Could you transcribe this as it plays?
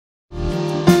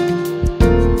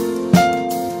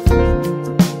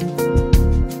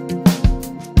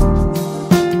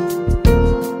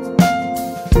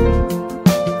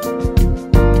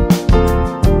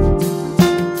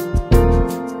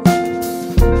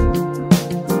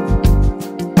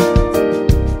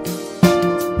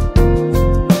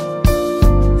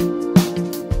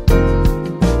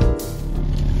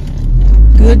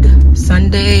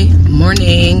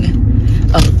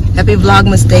Happy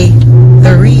Vlogmas Day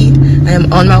 3. I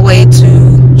am on my way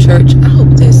to church. I hope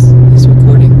this is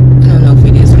recording. I don't know if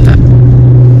it is or not.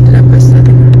 Did I press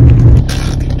something?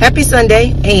 Happy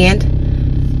Sunday and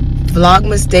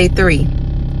Vlogmas Day 3.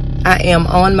 I am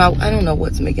on my, I don't know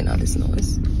what's making all this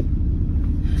noise.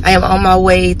 I am on my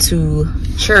way to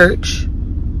church.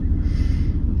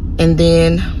 And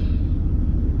then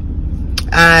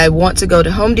I want to go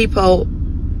to Home Depot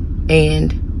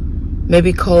and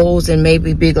maybe Kohl's and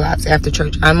maybe Big Lots after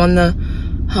church. I'm on the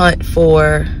hunt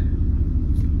for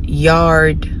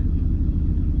yard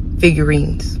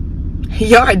figurines,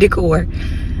 yard decor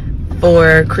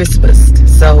for Christmas.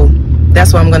 So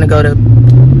that's why I'm gonna go to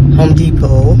Home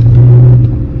Depot. Oh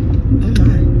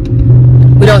my.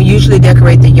 We don't usually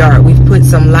decorate the yard. We've put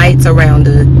some lights around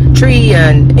the tree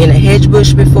and in a hedge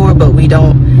bush before, but we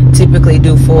don't typically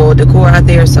do full decor out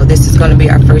there. So this is going to be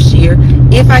our first year,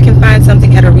 if I can find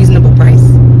something at a reasonable price.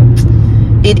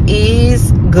 It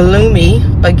is gloomy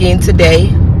again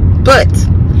today, but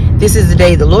this is the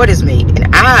day the Lord has made,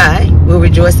 and I will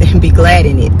rejoice and be glad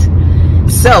in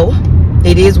it. So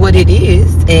it is what it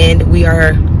is, and we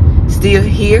are still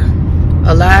here,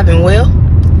 alive and well,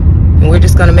 and we're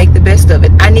just going to make the best of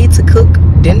it. I need to cook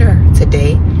dinner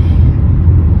today.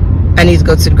 I need to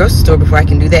go to the grocery store before I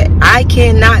can do that. I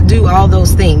cannot do all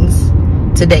those things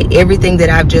today, everything that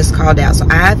I've just called out. So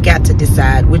I've got to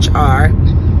decide which are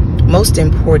most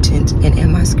important. And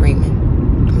am I screaming?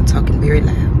 I'm talking very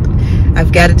loud.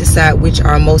 I've got to decide which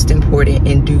are most important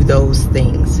and do those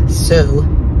things. So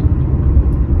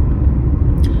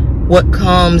what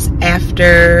comes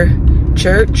after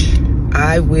church,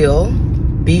 I will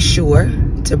be sure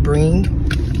to bring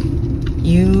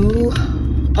you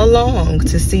along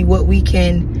to see what we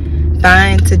can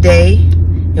find today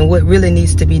and what really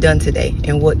needs to be done today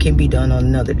and what can be done on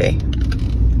another day.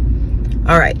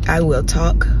 All right, I will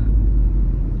talk.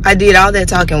 I did all that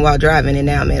talking while driving and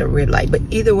now I'm at a red light, but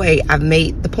either way, I've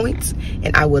made the points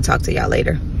and I will talk to y'all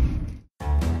later.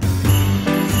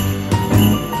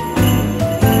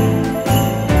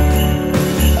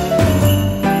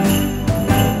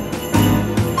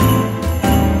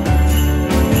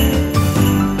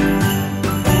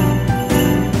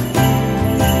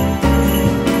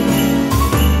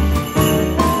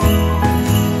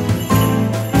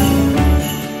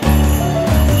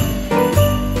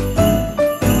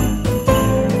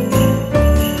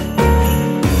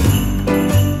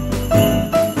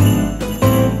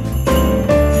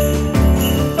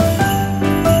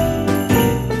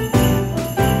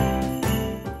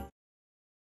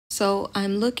 So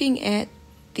I'm looking at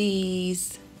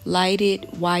these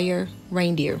lighted wire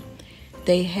reindeer.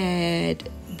 They had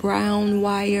brown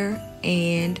wire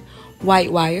and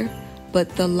white wire,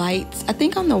 but the lights, I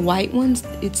think on the white ones,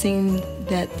 it seemed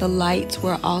that the lights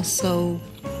were also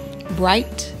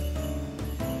bright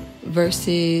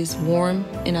versus warm.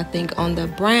 And I think on the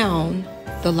brown,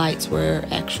 the lights were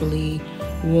actually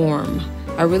warm.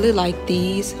 I really like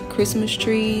these Christmas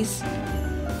trees.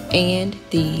 And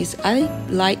these, I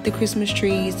like the Christmas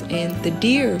trees and the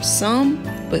deer some,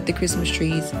 but the Christmas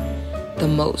trees the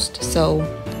most. So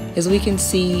as we can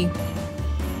see,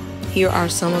 here are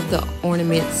some of the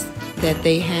ornaments that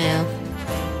they have.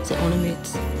 Is it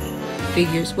ornaments,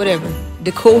 figures, whatever,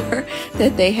 decor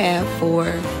that they have for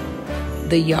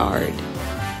the yard.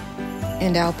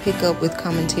 And I'll pick up with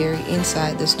commentary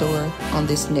inside the store on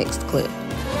this next clip.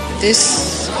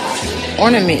 This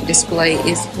ornament display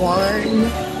is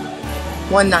 $1.99.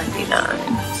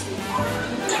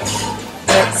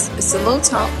 It's a little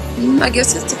tall. I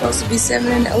guess it's supposed to be a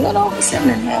little over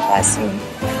 7.5, I assume,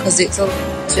 because it's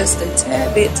just a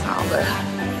tad bit taller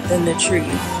than the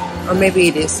tree, or maybe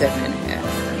it is 7.5.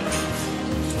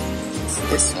 It's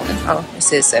this one. Oh, it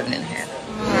says 7.5.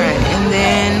 All right, and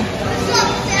then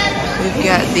we've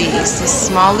got these. The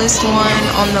smallest one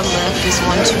on the left is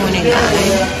 $1.29.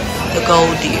 The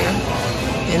gold deer.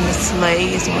 And the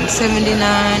sleigh is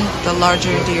 $1.79. The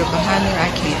larger deer behind there, I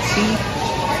can't see.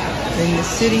 Then the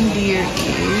sitting deer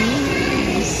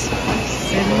is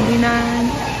 $79.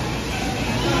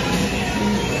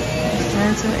 The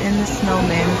Santa and the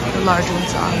snowman, the large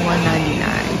ones are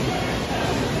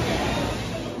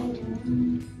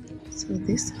 $1.99. So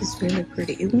this is really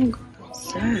pretty. It won't go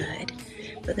outside,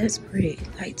 but that's pretty. It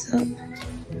lights up.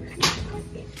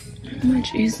 How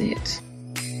much is it?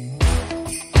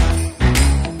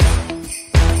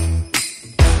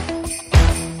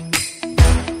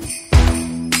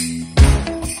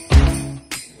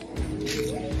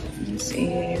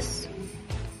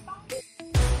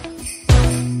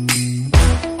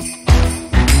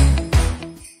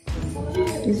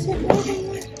 Is it more than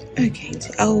one? I can't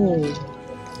tell. Oh,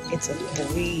 it's a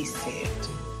 3 set.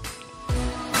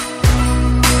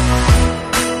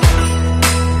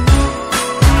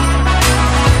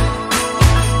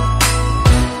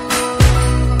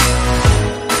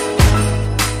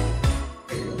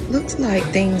 like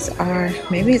things are,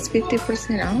 maybe it's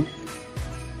 50% off.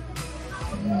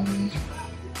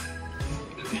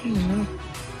 I don't know.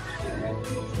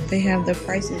 They have the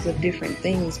prices of different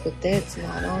things, but that's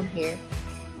not on here.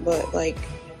 But like,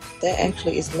 that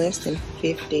actually is less than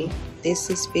 50. This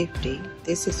is 50.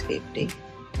 This is 50.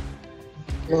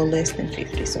 A little less than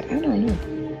 50. So I don't know.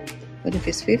 But if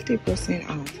it's 50%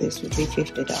 off, this would be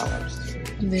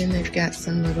 $50. And then they've got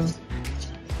some little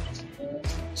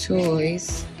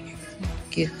toys,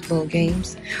 gift little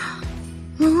games.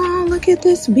 Oh, look at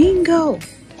this bingo.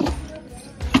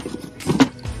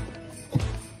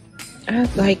 I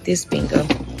like this bingo.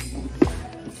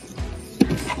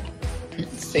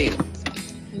 Let's see.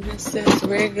 It just says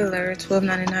regular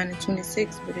 $12.99 and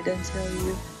 $26, but it doesn't tell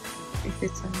you if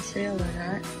it's on sale or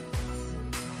not,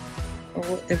 or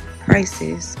what the price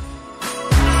is.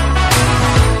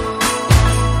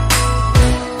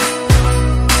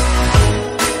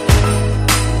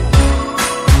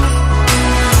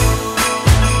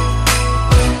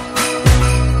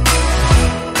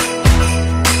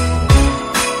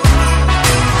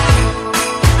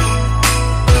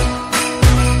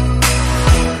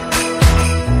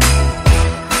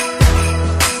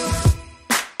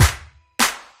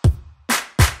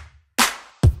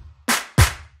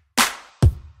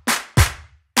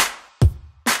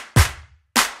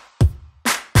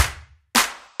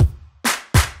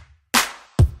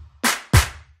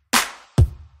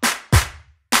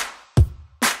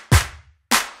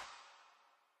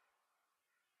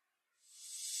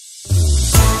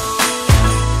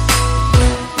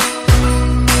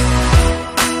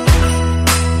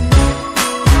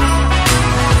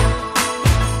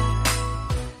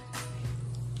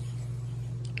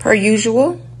 Per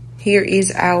usual, here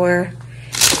is our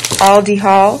Aldi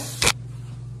haul,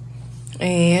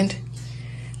 and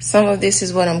some of this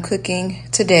is what I'm cooking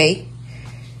today,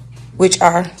 which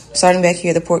are, starting back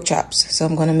here, the pork chops. So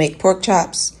I'm going to make pork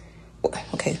chops.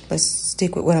 Okay, let's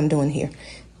stick with what I'm doing here.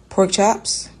 Pork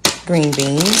chops, green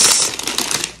beans,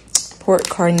 pork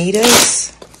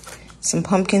carnitas, some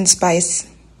pumpkin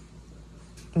spice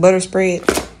butter spread,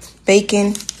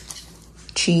 bacon,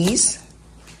 cheese,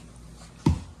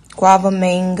 guava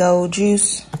mango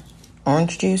juice,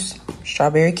 orange juice,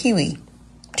 strawberry kiwi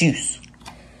juice,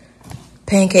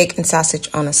 pancake and sausage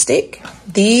on a stick.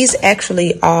 These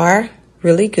actually are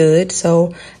really good,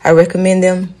 so I recommend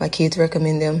them. My kids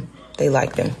recommend them. They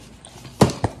like them.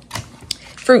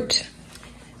 Fruit.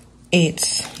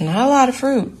 It's not a lot of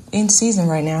fruit in season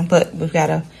right now, but we've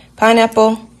got a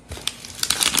pineapple,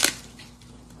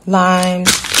 lime,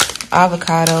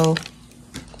 avocado,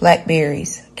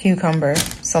 blackberries, cucumber,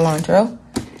 cilantro,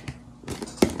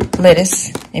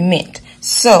 lettuce, and mint.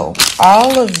 So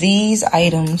all of these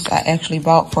items I actually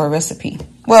bought for a recipe.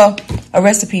 Well, a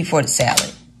recipe for the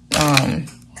salad.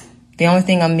 The only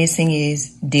thing I'm missing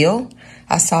is dill.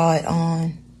 I saw it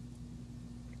on,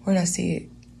 where did I see it?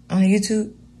 On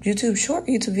YouTube short,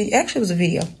 YouTube video. Actually, it was a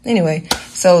video. Anyway,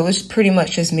 so it was pretty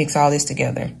much just mix all this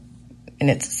together. And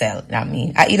it's a salad. I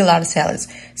mean, I eat a lot of salads,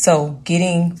 so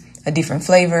getting a different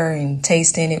flavor and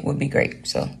taste in it would be great.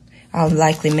 So I'll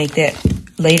likely make that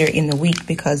later in the week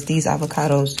because these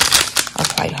avocados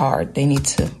are quite hard. They need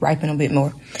to ripen a bit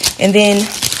more. And then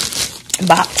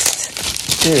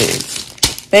boxed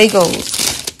goods,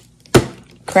 bagels,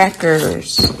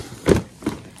 crackers,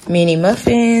 mini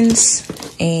muffins,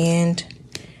 and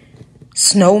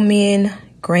snowmen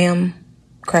graham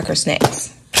cracker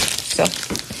snacks. So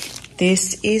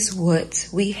this is what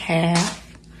we have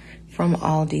from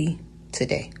Aldi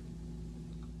today.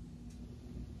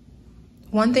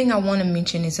 One thing I want to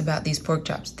mention is about these pork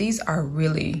chops. These are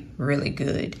really, really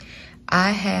good.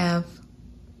 I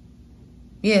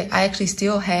actually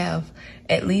still have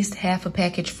at least half a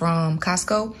package from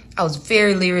Costco. I was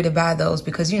very leery to buy those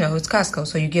because, you know, it's Costco,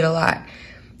 so you get a lot.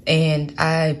 And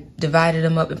I divided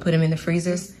them up and put them in the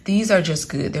freezers. These are just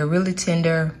good. They're really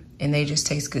tender and they just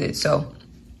taste good. So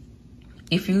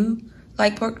if you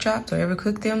like pork chops or ever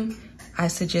cook them, I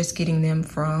suggest getting them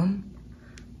from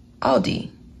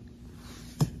Aldi.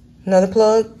 Another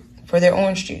plug for their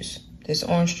orange juice. This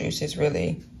orange juice is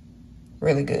really,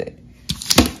 really good.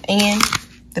 And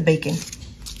the bacon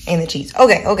and the cheese.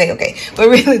 Okay. But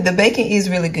really, the bacon is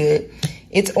really good.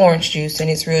 It's orange juice and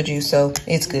it's real juice, so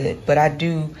it's good. But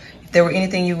if there were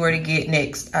anything you were to get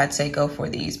next, I'd say go for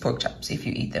these pork chops if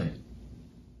you eat them.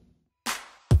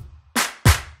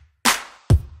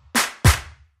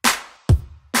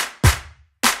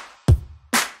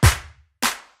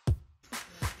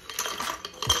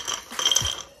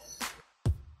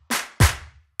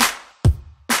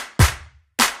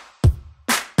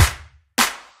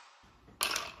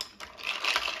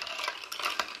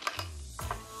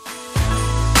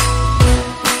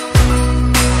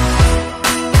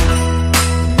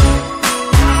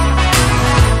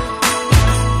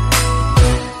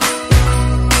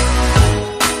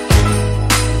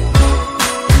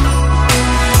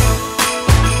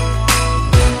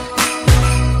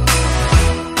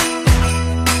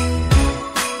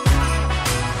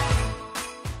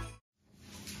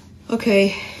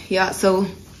 Okay, yeah, so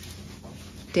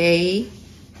day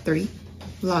 3,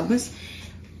 Vlogmas.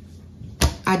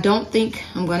 I don't think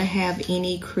I'm gonna have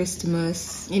anything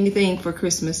for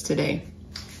Christmas today.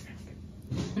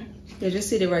 Yeah, just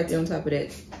sit it right there on top of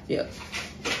that. Yep.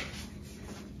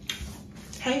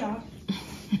 Hey y'all.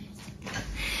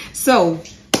 So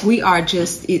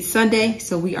it's Sunday,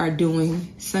 so we are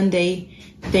doing Sunday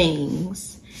things.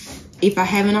 If I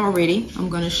haven't already, I'm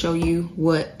gonna show you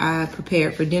what I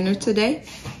prepared for dinner today,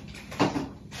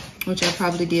 which I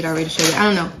probably did already show you. I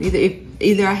don't know,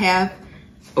 either I have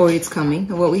or it's coming,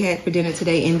 what we had for dinner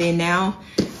today. And then now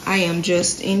I am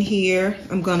just in here.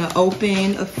 I'm gonna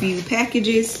open a few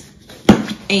packages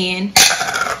and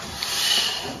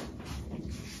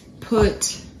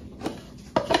put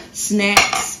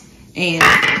snacks and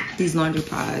these laundry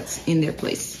pods in their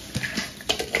place.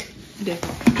 Yeah,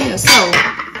 so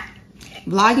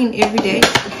vlogging every day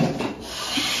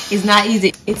is not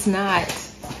easy. It's not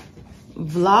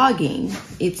vlogging,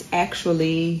 it's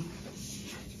actually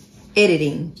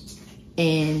editing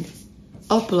and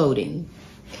uploading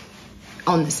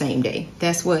on the same day.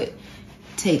 That's what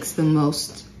takes the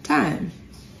most time.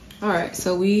 All right,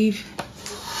 so I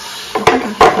think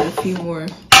I can put a few more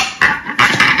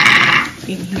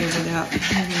in here without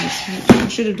having this. I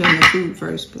should have done the food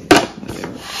first, but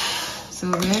whatever. So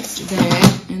that's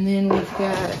that, and then we've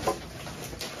got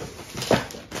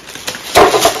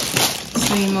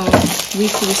same old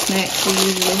weekly snacks we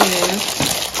usually have.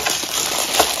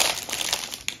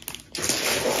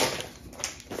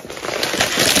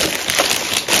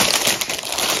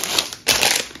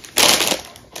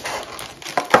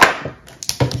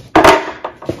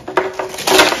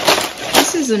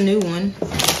 This is a new one.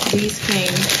 These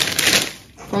came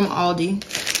from Aldi,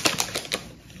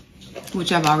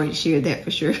 which I've already shared that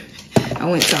for sure. I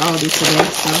went to Aldi today,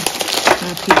 so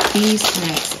I picked these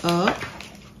snacks up.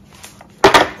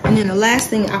 And then the last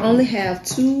thing, I only have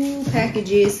 2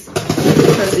 packages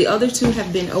because the other 2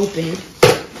 have been opened.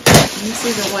 And this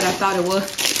isn't what I thought it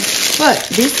was, but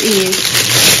this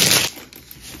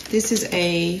is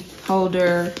a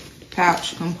holder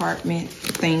pouch compartment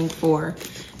thing for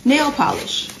nail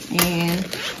polish and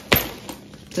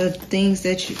the things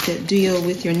that deal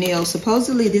with your nails.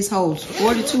 Supposedly this holds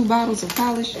 42 bottles of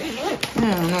polish. I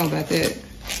don't know about that.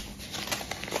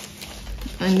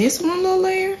 And this one little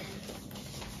layer,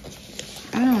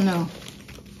 I don't know.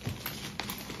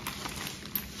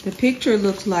 The picture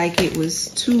looked like it was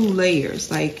 2 layers,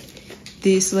 like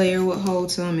this layer would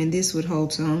hold some and this would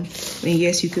hold some. And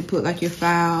yes, you could put like your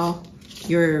file,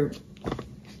 your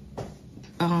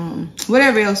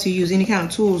whatever else you use, any kind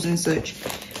of tools and such.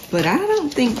 But I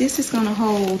don't think this is gonna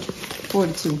hold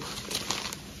 42.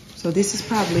 So this is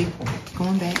probably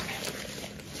going back.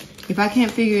 If I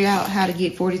can't figure out how to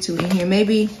get 42 in here,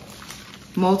 maybe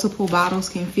multiple bottles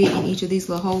can fit in each of these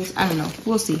little holes. I don't know,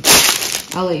 we'll see.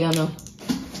 I'll let y'all know.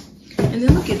 And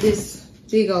then look at this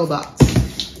big old box.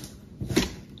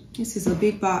 This is a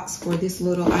big box for this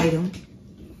little item.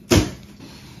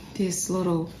 This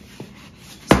little,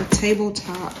 it's a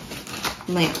tabletop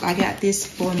lamp. I got this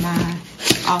for my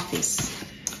office,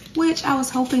 which I was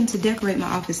hoping to decorate my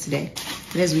office today.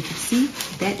 But as we can see,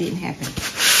 that didn't happen.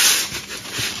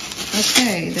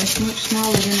 Okay, that's much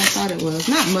smaller than I thought it was.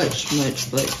 Not much,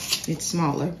 but it's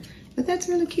smaller. But that's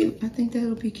really cute. I think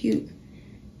that'll be cute.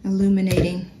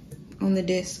 Illuminating on the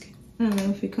desk. I don't know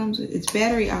if it comes with, it's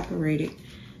battery operated,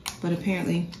 but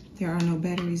apparently there are no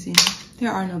batteries in here.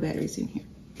 There are no batteries in here.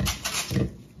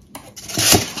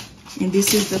 And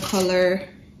this is the color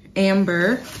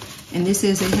amber. And this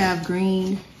says they have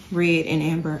green, red, and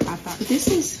amber. I thought this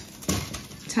is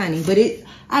tiny, but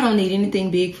I don't need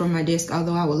anything big for my desk,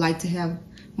 although I would like to have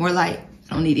more light.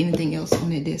 I don't need anything else on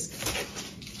that desk.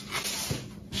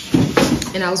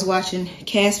 And I was watching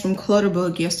Cass from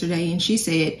Clutterbug yesterday, and she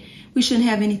said we shouldn't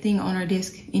have anything on our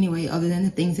desk anyway other than the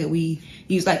things that we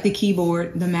use, like the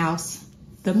keyboard, the mouse,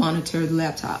 the monitor, the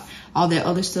laptop. All that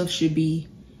other stuff should be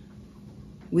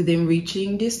within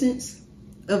reaching distance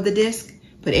of the desk,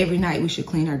 but every night we should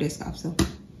clean our desk off. So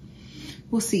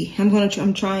we'll see.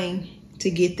 I'm trying to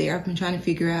get there. I've been trying to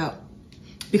figure out,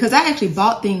 because I actually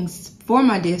bought things for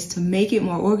my desk to make it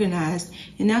more organized,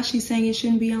 and now she's saying it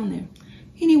shouldn't be on there.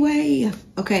 Anyway,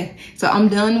 okay, so I'm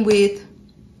done with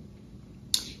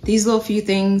these little few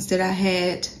things that I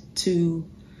had to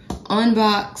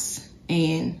unbox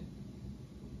and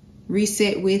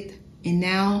reset with, and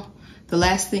now the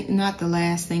last thing, not the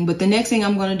last thing, but the next thing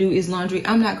I'm going to do is laundry.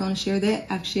 I'm not going to share that.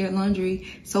 I've shared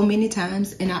laundry so many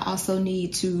times, and I also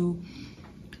need to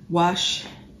wash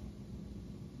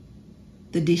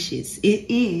the dishes. It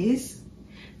is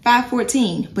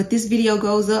 5:14, but this video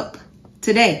goes up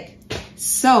today.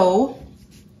 So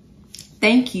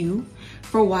thank you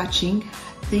for watching.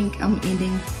 I think I'm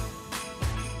ending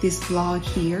this vlog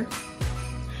here.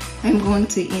 I'm going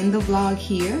to end the vlog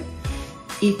here.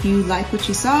 If you like what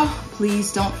you saw,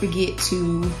 please don't forget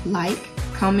to like,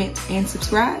 comment, and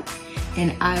subscribe.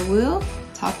 And I will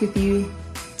talk with you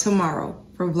tomorrow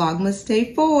for Vlogmas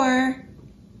Day 4.